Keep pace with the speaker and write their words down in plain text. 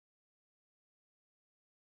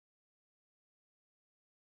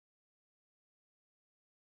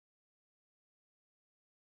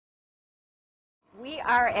We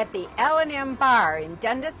are at the L&M Bar in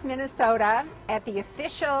Dundus, Minnesota at the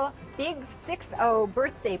official Big 6-0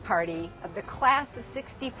 birthday party of the class of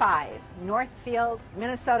 '65, Northfield,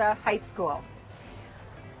 Minnesota High School.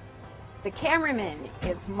 The cameraman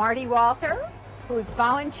is Marty Walter, who's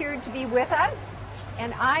volunteered to be with us,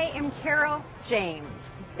 and I am Carol James,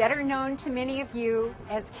 better known to many of you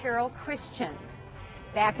as Carol Christian.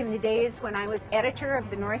 Back in the days when I was editor of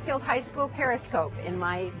the Northfield High School Periscope, and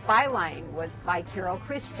my byline was by Carol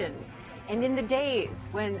Christian. And in the days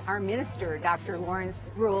when our minister, Dr. Lawrence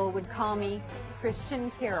Rule, would call me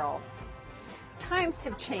Christian Carol. Times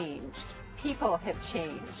have changed, people have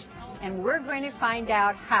changed, and we're going to find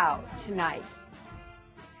out how tonight.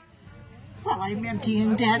 Well, I'm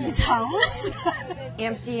emptying Daddy's house.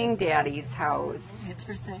 Emptying Daddy's house. It's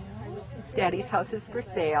for sale. Daddy's house is for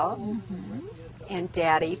sale. Mm-hmm. And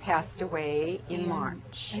Daddy passed away in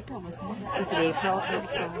March. April, wasn't it? Was it April?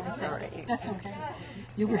 April, sorry. That's okay.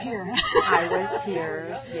 You were here. I was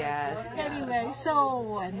here, yes. Anyway,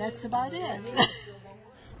 and that's about it.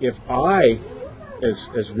 If I,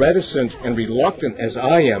 as reticent and reluctant as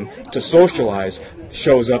I am to socialize,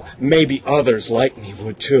 shows up, maybe others like me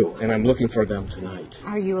would too, and I'm looking for them tonight.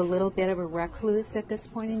 Are you a little bit of a recluse at this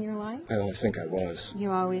point in your life? I always think I was.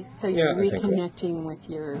 You always, so you're I think reconnecting with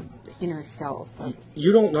your inner self.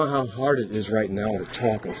 You don't know how hard it is right now to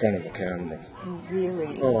talk in front of a camera.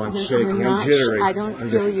 Really? Oh, I'm shaking, I'm jittery. I don't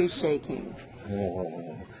feel you shaking.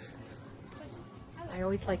 Oh. I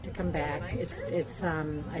always like to come back.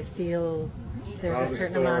 I feel there's a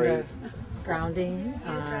certain amount of grounding,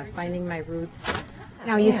 finding my roots.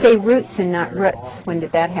 Now you say roots and not roots. When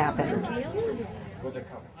did that happen?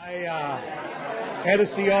 I had to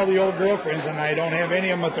see all the old girlfriends, and I don't have any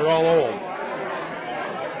of them, but they're all old.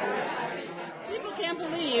 People can't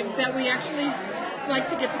believe that we actually like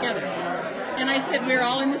to get together. And I said we're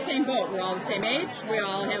all in the same boat. We're all the same age. We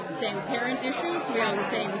all have the same parent issues. We all have the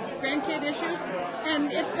same grandkid issues.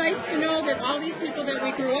 And it's nice to know that all these people that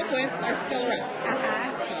we grew up with are still around.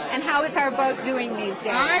 And how is our boat doing these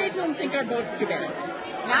days? I don't think our boat's too bad.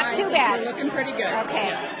 Not too bad. We're looking pretty good. Okay.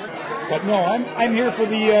 Yes. But no, I'm here for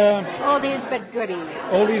the Oldies but goodies.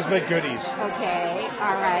 oldies but goodies. Okay.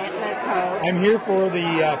 All right. Let's hope. I'm here for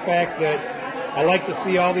the fact that I like to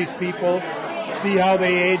see all these people, see how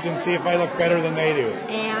they age, and see if I look better than they do.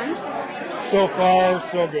 And? So far,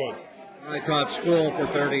 so good. I taught school for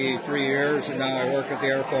 33 years, and now I work at the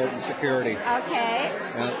airport in security. Okay.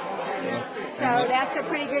 Yeah. So that's a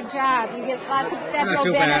pretty good job. You get lots of federal Not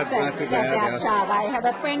too bad, benefits not too at bad, that yeah. job. I have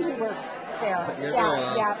a friend who works there. You do,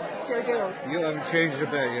 Yeah, sure do. You haven't changed a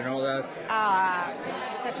bit, you know that?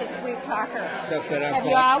 Such a sweet talker. Except that Have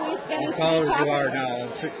you always been a I'm sweet taller talker? than you are now. In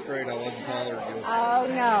 6th grade, I wasn't taller than you. Oh,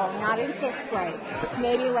 no, not in 6th grade.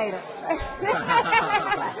 Maybe later.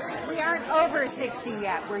 We aren't over 60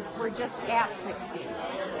 yet. We're just at 60.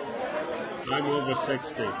 I'm over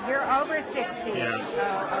 60. You're over 60. Yeah.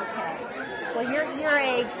 Oh, okay. Well, you're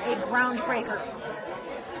a groundbreaker.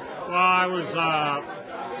 Well, I was,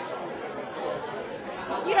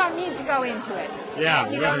 You don't need to go into it. yeah.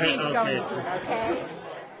 You don't need to go okay. into it, okay?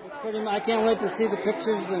 It's pretty much, I can't wait to see the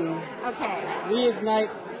pictures and Okay. reignite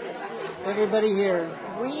everybody here.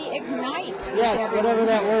 Reignite. Yes, everyone. whatever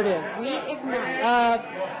that word is. Reignite.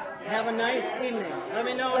 Have a nice evening. Let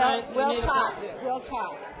me know We'll talk. We'll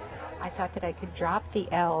talk. I thought that I could drop the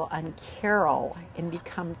L on Carol and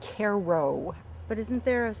become Caro. But isn't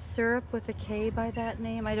there a syrup with a K by that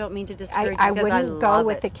name? I don't mean to discourage I you because wouldn't go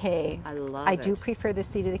with the K. I love I it. do prefer the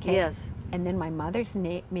C to the K. Yes. And then my mother's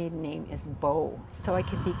maiden name is Bo, so I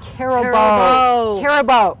could be Carol Carol Bo. Carol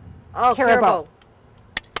Bo. Oh, Carol Bo.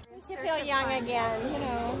 Makes you feel young again, you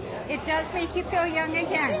know. It does make you feel young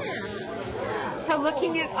again. So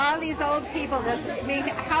looking at all these old people,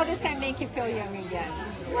 how does that make you feel young again?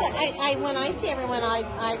 Well, when I see everyone,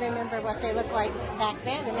 I remember what they looked like back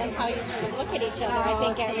then, and that's how you sort of look at each other, I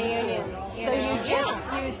think, at reunions. So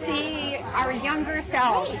you see our younger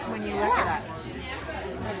selves when you look at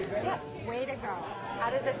us. Way to go. How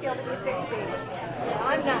does it feel to be 60?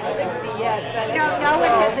 I'm not 60 yet, but No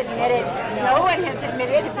one has admitted. No one has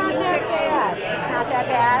admitted It's to not being that 60. bad. It's not that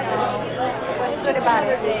bad. What's good about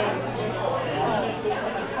it?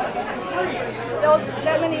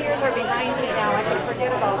 That many years are behind me now. I can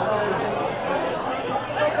forget about those.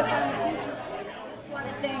 Focus on the future. I just want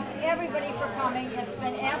to thank everybody for coming. It's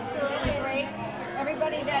been absolutely great.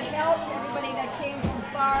 Everybody that helped, everybody that came from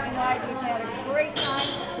far and wide, we've had a great time.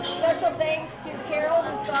 Special thanks to Carol,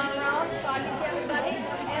 who's gone around talking to everybody,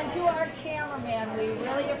 and to our cameraman. We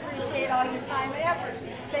really appreciate all your time and effort.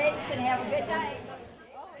 Thanks, and have a good night.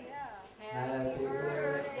 Oh, yeah.